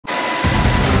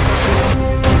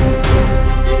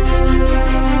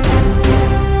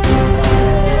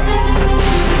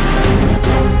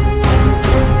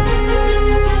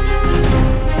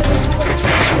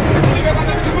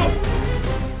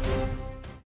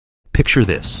Picture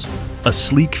this: a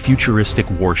sleek, futuristic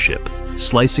warship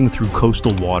slicing through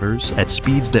coastal waters at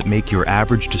speeds that make your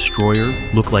average destroyer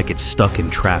look like it's stuck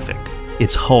in traffic.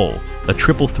 Its hull, a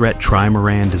triple-threat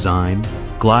trimaran design,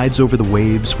 glides over the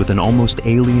waves with an almost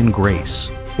alien grace,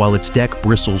 while its deck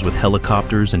bristles with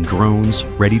helicopters and drones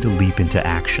ready to leap into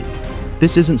action.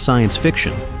 This isn't science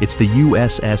fiction, it's the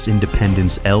USS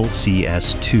Independence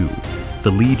LCS-2, the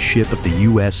lead ship of the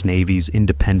U.S. Navy's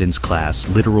Independence-class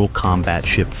Littoral Combat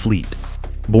Ship fleet.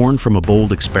 Born from a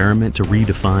bold experiment to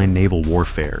redefine naval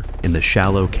warfare in the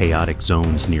shallow, chaotic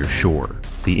zones near shore,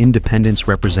 the Independence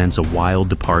represents a wild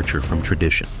departure from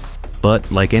tradition. But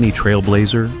like any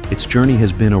trailblazer, its journey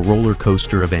has been a roller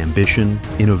coaster of ambition,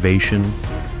 innovation,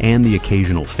 and the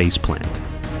occasional faceplant.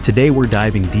 Today we're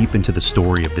diving deep into the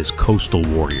story of this coastal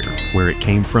warrior, where it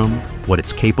came from, what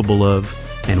it's capable of,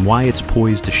 and why it's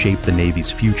poised to shape the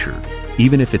Navy's future,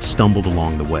 even if it stumbled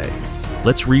along the way.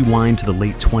 Let's rewind to the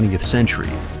late 20th century,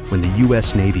 when the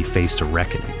U.S. Navy faced a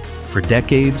reckoning. For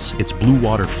decades, its blue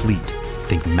water fleet,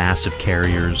 think massive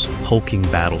carriers, hulking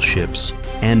battleships,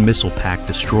 and missile-packed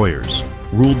destroyers,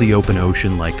 ruled the open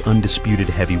ocean like undisputed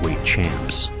heavyweight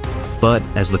champs. But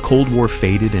as the Cold War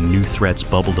faded and new threats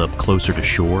bubbled up closer to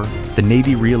shore, the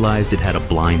Navy realized it had a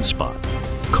blind spot.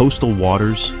 Coastal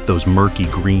waters, those murky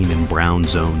green and brown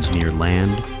zones near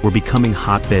land, were becoming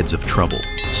hotbeds of trouble.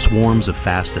 Swarms of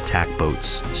fast attack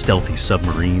boats, stealthy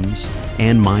submarines,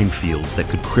 and minefields that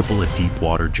could cripple a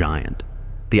deep-water giant.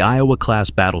 The Iowa-class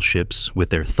battleships, with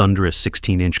their thunderous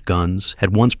 16-inch guns,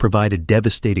 had once provided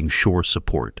devastating shore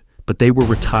support, but they were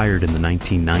retired in the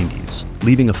 1990s,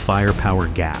 leaving a firepower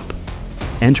gap.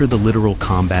 Enter the Littoral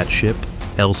Combat Ship,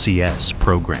 LCS,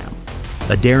 program,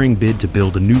 a daring bid to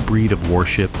build a new breed of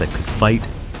warship that could fight,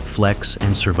 flex,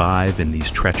 and survive in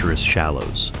these treacherous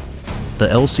shallows. The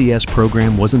LCS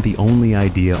program wasn't the only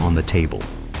idea on the table.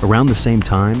 Around the same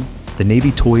time, the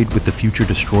Navy toyed with the Future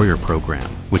Destroyer program,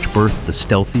 which birthed the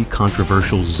stealthy,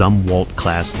 controversial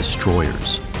Zumwalt-class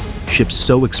destroyers. Ships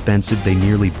so expensive they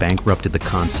nearly bankrupted the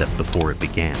concept before it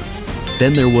began.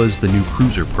 Then there was the new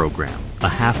cruiser program, a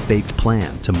half-baked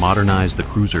plan to modernize the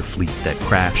cruiser fleet that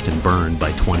crashed and burned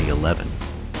by 2011.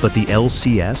 But the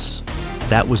LCS?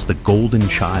 That was the golden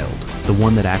child, the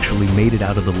one that actually made it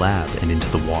out of the lab and into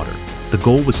the water. The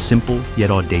goal was simple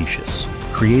yet audacious: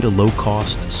 create a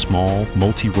low-cost, small,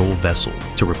 multi-role vessel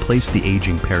to replace the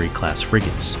aging Perry-class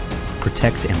frigates,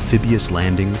 protect amphibious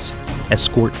landings,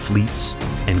 escort fleets,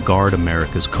 and guard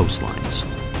America's coastlines.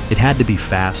 It had to be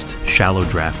fast,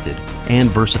 shallow-drafted, and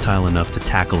versatile enough to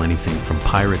tackle anything from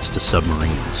pirates to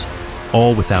submarines,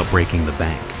 all without breaking the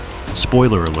bank.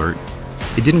 Spoiler alert,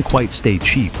 it didn't quite stay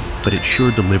cheap, but it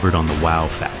sure delivered on the wow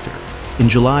factor. In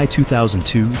July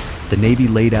 2002, the Navy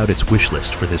laid out its wish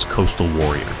list for this coastal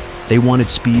warrior. They wanted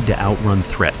speed to outrun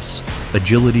threats,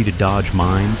 agility to dodge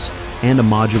mines, and a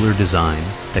modular design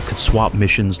that could swap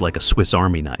missions like a Swiss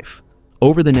Army knife.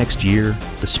 Over the next year,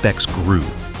 the specs grew,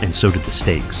 and so did the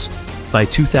stakes. By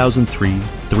 2003,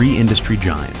 three industry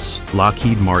giants,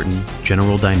 Lockheed Martin,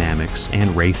 General Dynamics, and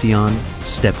Raytheon,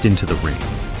 stepped into the ring.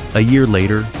 A year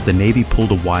later, the Navy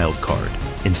pulled a wild card.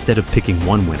 Instead of picking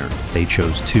one winner, they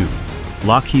chose two.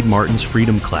 Lockheed Martin's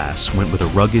Freedom class went with a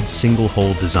rugged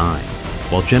single-hull design,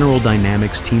 while General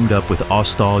Dynamics teamed up with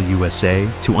Austal USA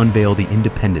to unveil the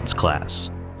Independence class,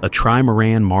 a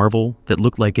trimaran marvel that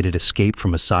looked like it had escaped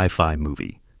from a sci-fi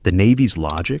movie. The Navy's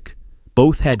logic?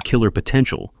 Both had killer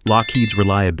potential, Lockheed's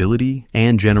reliability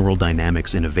and General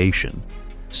Dynamics' innovation.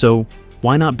 So,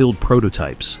 why not build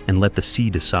prototypes and let the sea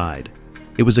decide?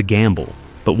 It was a gamble,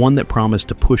 but one that promised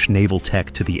to push naval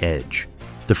tech to the edge.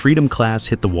 The Freedom class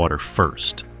hit the water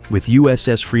first, with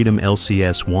USS Freedom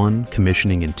LCS-1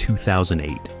 commissioning in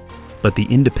 2008. But the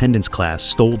Independence class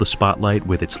stole the spotlight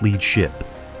with its lead ship,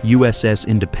 USS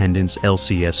Independence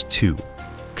LCS-2.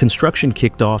 Construction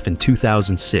kicked off in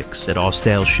 2006 at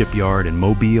Austal Shipyard in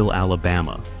Mobile,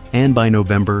 Alabama, and by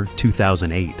November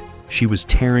 2008, she was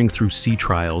tearing through sea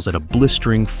trials at a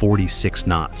blistering 46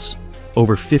 knots,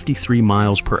 over 53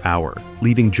 miles per hour,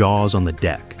 leaving jaws on the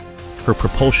deck. Her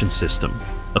propulsion system,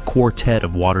 a quartet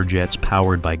of water jets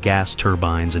powered by gas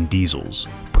turbines and diesels,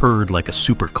 purred like a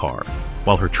supercar,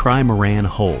 while her trimaran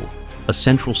hull, a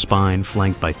central spine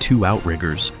flanked by two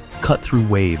outriggers, cut through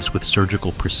waves with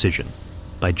surgical precision.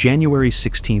 By January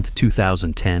 16,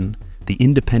 2010, the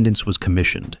Independence was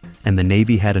commissioned, and the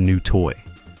Navy had a new toy.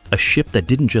 A ship that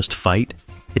didn't just fight,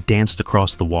 it danced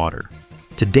across the water.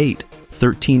 To date,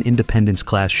 13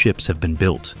 Independence-class ships have been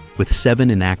built, with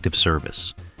 7 in active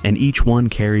service, and each one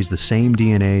carries the same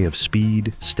DNA of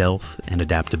speed, stealth, and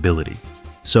adaptability.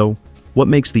 So, what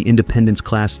makes the Independence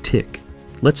class tick?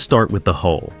 Let's start with the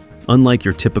hull. Unlike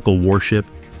your typical warship,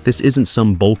 This isn't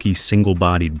some bulky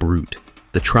single-bodied brute.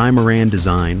 The trimaran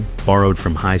design, borrowed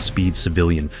from high-speed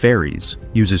civilian ferries,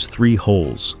 uses 3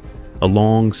 hulls, a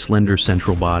long, slender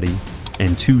central body,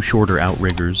 and 2 shorter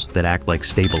outriggers that act like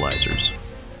stabilizers.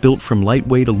 Built from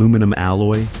lightweight aluminum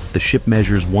alloy, the ship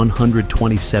measures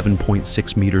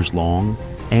 127.6 meters long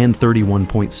and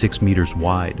 31.6 meters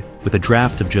wide, with a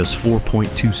draft of just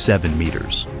 4.27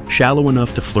 meters, shallow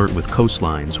enough to flirt with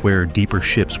coastlines where deeper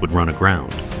ships would run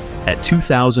aground. At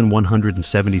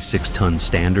 2,176 tons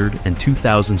standard and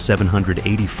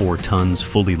 2,784 tons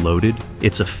fully loaded,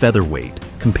 it's a featherweight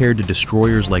compared to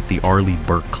destroyers like the Arleigh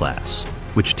Burke class,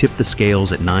 which tip the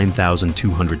scales at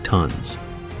 9,200 tons.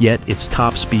 Yet its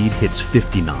top speed hits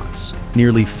 50 knots,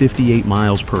 nearly 58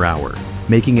 miles per hour,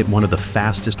 making it one of the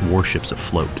fastest warships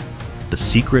afloat. The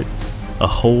secret? A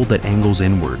hull that angles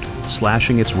inward,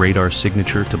 slashing its radar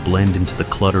signature to blend into the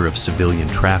clutter of civilian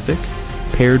traffic,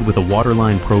 paired with a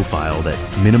waterline profile that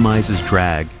minimizes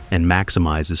drag and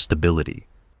maximizes stability.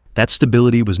 That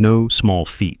stability was no small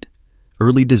feat.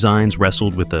 Early designs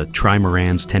wrestled with the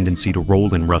trimaran's tendency to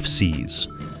roll in rough seas,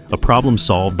 a problem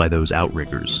solved by those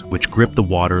outriggers, which grip the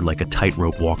water like a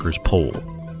tightrope walker's pole.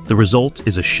 The result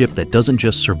is a ship that doesn't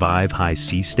just survive high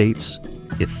sea states,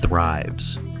 it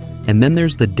thrives. And then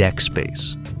there's the deck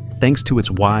space. Thanks to its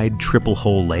wide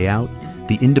triple-hull layout,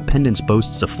 the Independence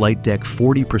boasts a flight deck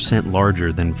 40%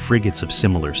 larger than frigates of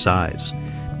similar size,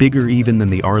 bigger even than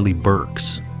the Arleigh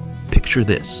Burkes. Picture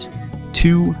this: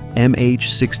 2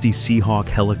 MH-60 Seahawk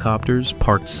helicopters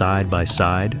parked side by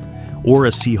side, or a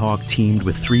Seahawk teamed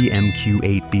with 3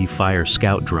 MQ-8B fire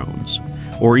scout drones,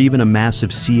 or even a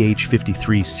massive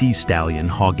CH-53 Sea Stallion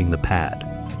hogging the pad.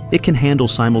 It can handle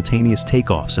simultaneous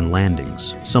takeoffs and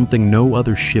landings, something no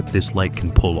other ship this light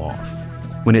can pull off.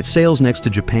 When it sails next to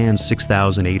Japan's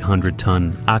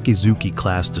 6,800-ton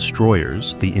Akizuki-class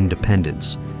destroyers, the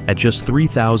Independence, at just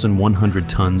 3,100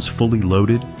 tons fully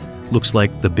loaded, looks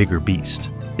like the bigger beast.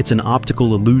 It's an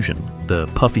optical illusion, the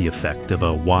puffy effect of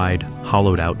a wide,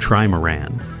 hollowed-out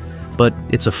trimaran. But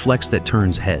it's a flex that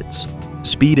turns heads.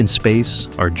 Speed and space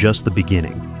are just the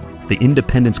beginning. The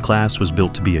Independence class was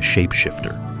built to be a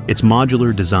shapeshifter. Its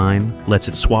modular design lets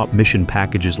it swap mission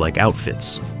packages like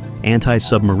outfits.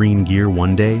 Anti-submarine gear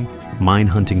one day,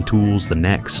 mine-hunting tools the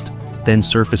next, then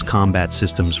surface combat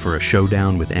systems for a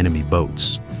showdown with enemy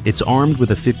boats. It's armed with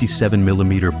a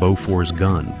 57mm Bofors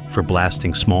gun for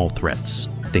blasting small threats,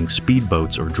 think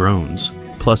speedboats or drones,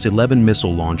 plus 11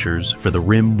 missile launchers for the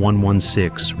RIM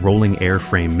 116 rolling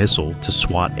airframe missile to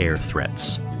swat air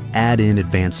threats. Add in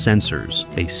advanced sensors,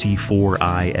 a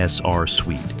C4ISR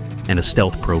suite, and a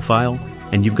stealth profile,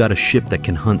 and you've got a ship that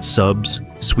can hunt subs,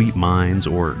 sweep mines,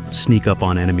 or sneak up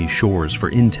on enemy shores for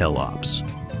intel ops.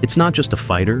 It's not just a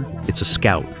fighter, it's a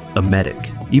scout, a medic,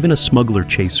 even a smuggler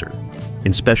chaser.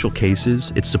 In special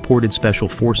cases, it supported special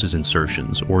forces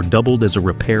insertions or doubled as a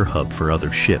repair hub for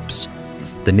other ships.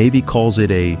 The Navy calls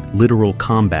it a Littoral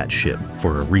Combat Ship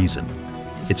for a reason.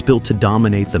 It's built to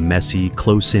dominate the messy,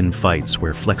 close-in fights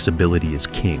where flexibility is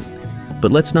king.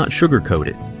 But let's not sugarcoat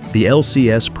it. The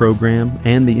LCS program,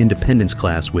 and the Independence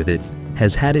class with it,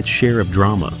 has had its share of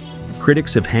drama.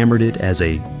 Critics have hammered it as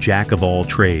a jack of all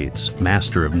trades,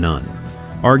 master of none,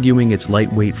 arguing its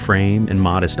lightweight frame and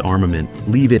modest armament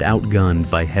leave it outgunned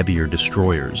by heavier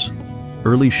destroyers.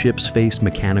 Early ships faced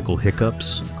mechanical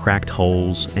hiccups, cracked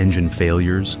hulls, engine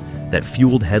failures that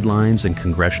fueled headlines and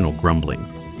congressional grumbling.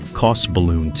 Costs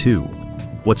ballooned too.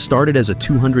 What started as a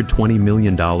 $220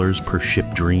 million per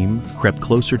ship dream crept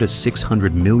closer to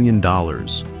 $600 million,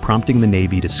 prompting the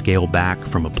Navy to scale back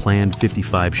from a planned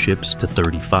 55 ships to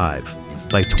 35.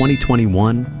 By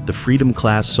 2021, the Freedom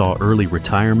class saw early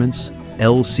retirements.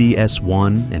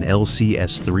 LCS-1 and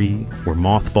LCS-3 were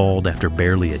mothballed after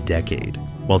barely a decade,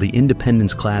 while the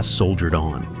Independence class soldiered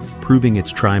on, proving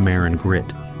its trimaran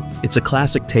grit. It's a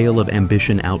classic tale of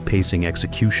ambition outpacing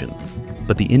execution.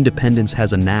 But the Independence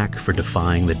has a knack for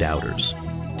defying the doubters.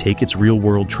 Take its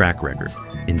real-world track record.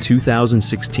 In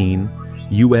 2016,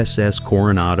 USS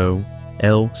Coronado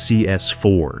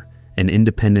LCS-4, an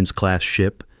Independence-class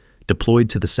ship, deployed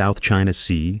to the South China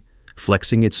Sea,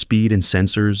 flexing its speed and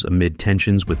sensors amid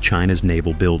tensions with China's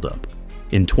naval buildup.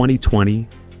 In 2020,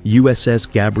 USS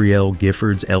Gabrielle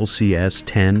Gifford's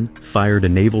LCS-10 fired a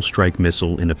naval strike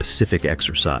missile in a Pacific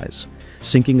exercise,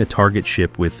 sinking a target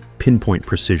ship with pinpoint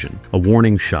precision, a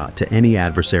warning shot to any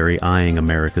adversary eyeing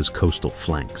America's coastal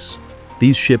flanks.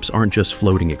 These ships aren't just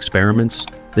floating experiments,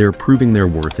 they're proving their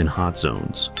worth in hot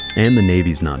zones. And the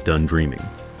Navy's not done dreaming.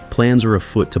 Plans are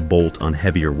afoot to bolt on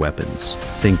heavier weapons,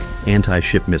 think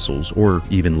anti-ship missiles or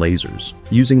even lasers,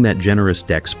 using that generous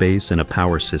deck space and a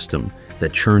power system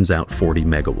that churns out 40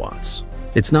 megawatts.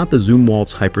 It's not the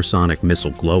Zumwalt's hypersonic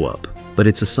missile glow-up, but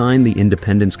it's a sign the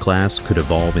Independence-class could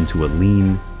evolve into a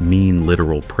lean, mean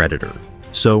littoral predator.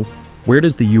 So, where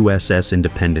does the USS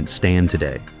Independence stand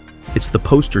today? It's the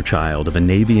poster child of a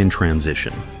Navy in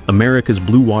transition. America's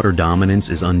blue water dominance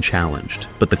is unchallenged,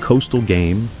 but the coastal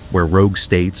game, where rogue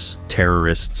states,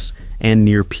 terrorists, and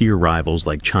near-peer rivals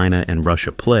like China and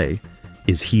Russia play,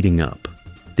 is heating up.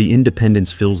 The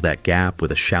Independence fills that gap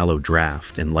with a shallow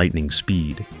draft and lightning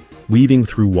speed, weaving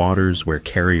through waters where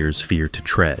carriers fear to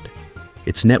tread.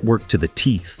 It's networked to the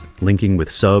teeth, linking with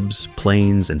subs,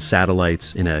 planes, and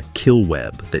satellites in a kill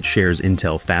web that shares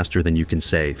intel faster than you can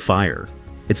say, fire.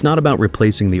 It's not about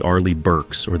replacing the Arleigh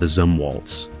Burkes or the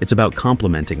Zumwalts. It's about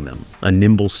complementing them, a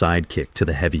nimble sidekick to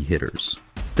the heavy hitters.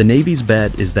 The Navy's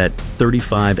bet is that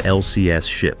 35 LCS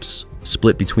ships,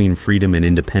 split between Freedom and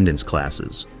Independence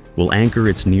classes, will anchor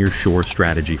its near-shore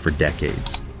strategy for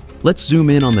decades. Let's zoom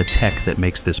in on the tech that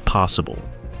makes this possible.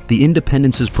 The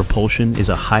Independence's propulsion is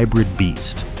a hybrid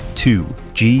beast. Two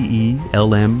GE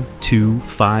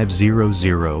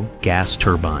LM-2500 gas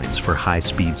turbines for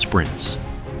high-speed sprints,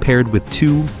 paired with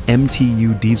two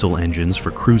MTU diesel engines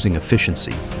for cruising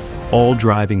efficiency, all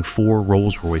driving 4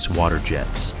 Rolls-Royce water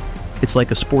jets. It's like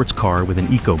a sports car with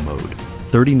an eco mode,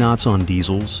 30 knots on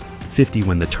diesels, 50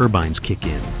 when the turbines kick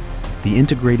in. The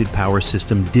integrated power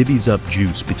system divvies up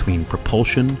juice between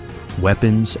propulsion,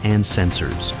 weapons, and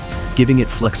sensors, giving it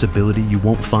flexibility you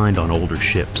won't find on older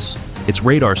ships. Its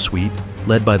radar suite,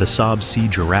 led by the Saab Sea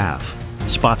Giraffe,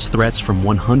 spots threats from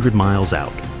 100 miles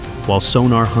out, while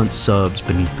sonar hunts subs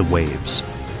beneath the waves.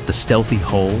 The stealthy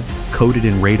hull, coated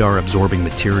in radar-absorbing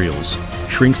materials,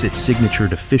 shrinks its signature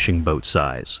to fishing boat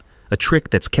size, a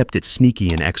trick that's kept it sneaky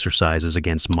in exercises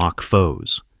against mock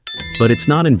foes. But it's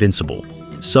not invincible.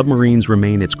 Submarines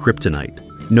remain its kryptonite.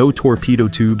 No torpedo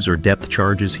tubes or depth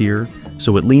charges here,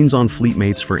 so it leans on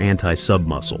fleetmates for anti-sub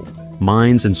muscle.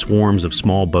 Mines and swarms of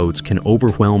small boats can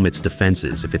overwhelm its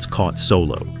defenses if it's caught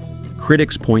solo.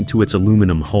 Critics point to its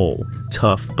aluminum hull,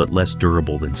 tough but less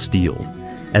durable than steel,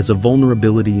 as a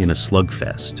vulnerability in a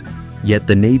slugfest. Yet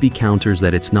the Navy counters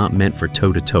that it's not meant for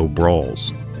toe-to-toe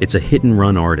brawls. It's a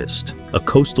hit-and-run artist, a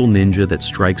coastal ninja that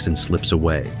strikes and slips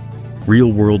away.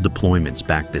 Real-world deployments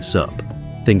back this up.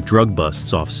 Think drug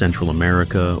busts off Central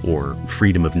America or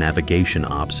freedom of navigation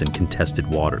ops in contested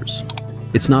waters.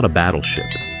 It's not a battleship.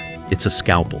 It's a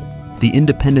scalpel. The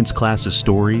Independence-class's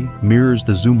story mirrors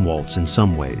the Zumwalt's in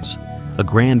some ways, a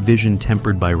grand vision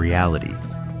tempered by reality.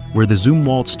 Where the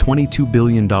Zumwalt's $22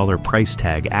 billion price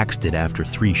tag axed it after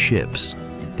 3 ships,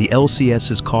 the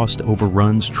LCS's cost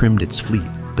overruns trimmed its fleet,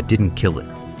 but didn't kill it.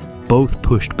 Both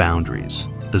pushed boundaries,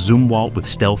 the Zumwalt with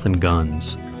stealth and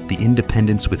guns, the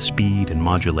Independence with speed and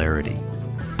modularity.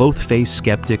 Both faced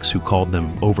skeptics who called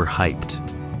them overhyped,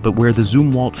 but where the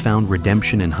Zumwalt found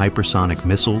redemption in hypersonic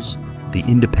missiles, the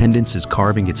Independence is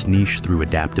carving its niche through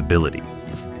adaptability.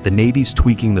 The Navy's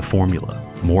tweaking the formula,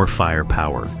 more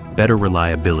firepower, better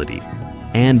reliability,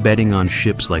 and betting on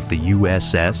ships like the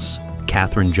USS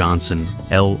Katherine Johnson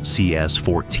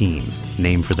LCS-14,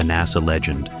 named for the NASA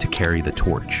legend, to carry the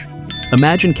torch.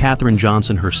 Imagine Katherine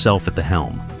Johnson herself at the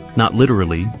helm, not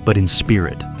literally, but in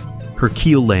spirit. Her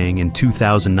keel laying in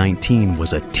 2019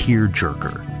 was a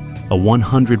tear-jerker, a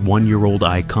 101-year-old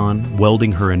icon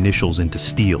welding her initials into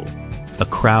steel, a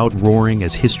crowd roaring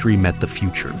as history met the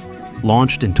future.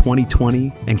 Launched in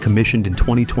 2020 and commissioned in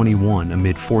 2021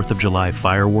 amid 4th of July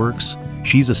fireworks,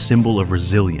 she's a symbol of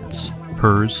resilience,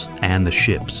 hers and the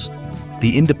ship's.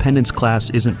 The Independence class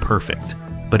isn't perfect,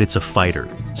 but it's a fighter,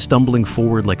 stumbling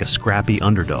forward like a scrappy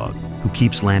underdog who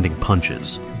keeps landing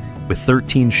punches. With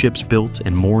 13 ships built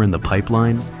and more in the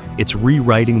pipeline, it's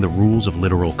rewriting the rules of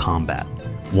littoral combat,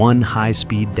 one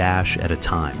high-speed dash at a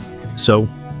time. So,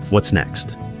 what's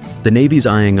next? The Navy's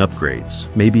eyeing upgrades,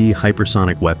 maybe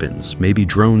hypersonic weapons, maybe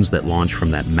drones that launch from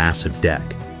that massive deck.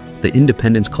 The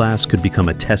Independence class could become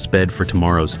a testbed for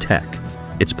tomorrow's tech,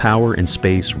 its power and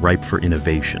space ripe for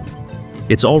innovation.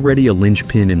 It's already a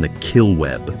linchpin in the kill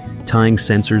web, tying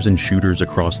sensors and shooters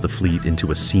across the fleet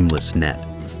into a seamless net.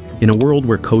 In a world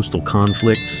where coastal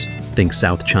conflicts, think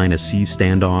South China Sea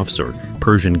standoffs or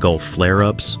Persian Gulf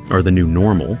flare-ups, are the new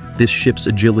normal, this ship's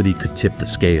agility could tip the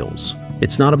scales.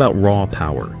 It's not about raw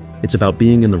power. It's about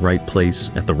being in the right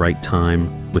place at the right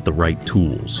time with the right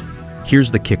tools.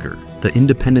 Here's the kicker. The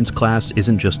Independence class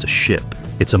isn't just a ship,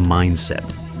 it's a mindset.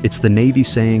 It's the Navy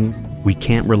saying, we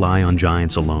can't rely on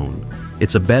giants alone.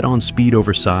 It's a bet on speed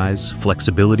over size,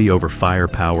 flexibility over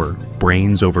firepower,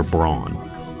 brains over brawn.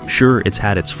 Sure, it's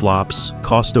had its flops,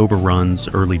 cost overruns,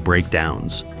 early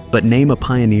breakdowns, but name a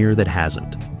pioneer that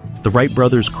hasn't. The Wright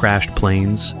brothers crashed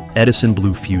planes, Edison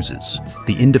blew fuses.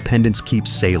 The Independence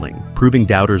keeps sailing, proving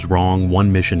doubters wrong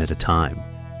one mission at a time.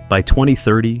 By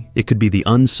 2030, it could be the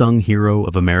unsung hero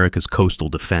of America's coastal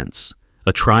defense,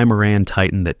 a trimaran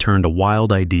titan that turned a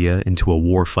wild idea into a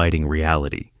war-fighting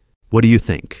reality. What do you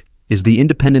think? Is the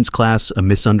Independence-class a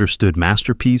misunderstood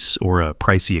masterpiece or a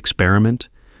pricey experiment?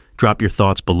 Drop your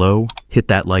thoughts below, hit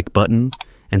that like button,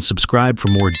 and subscribe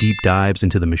for more deep dives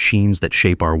into the machines that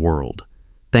shape our world.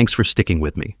 Thanks for sticking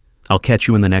with me. I'll catch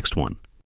you in the next one.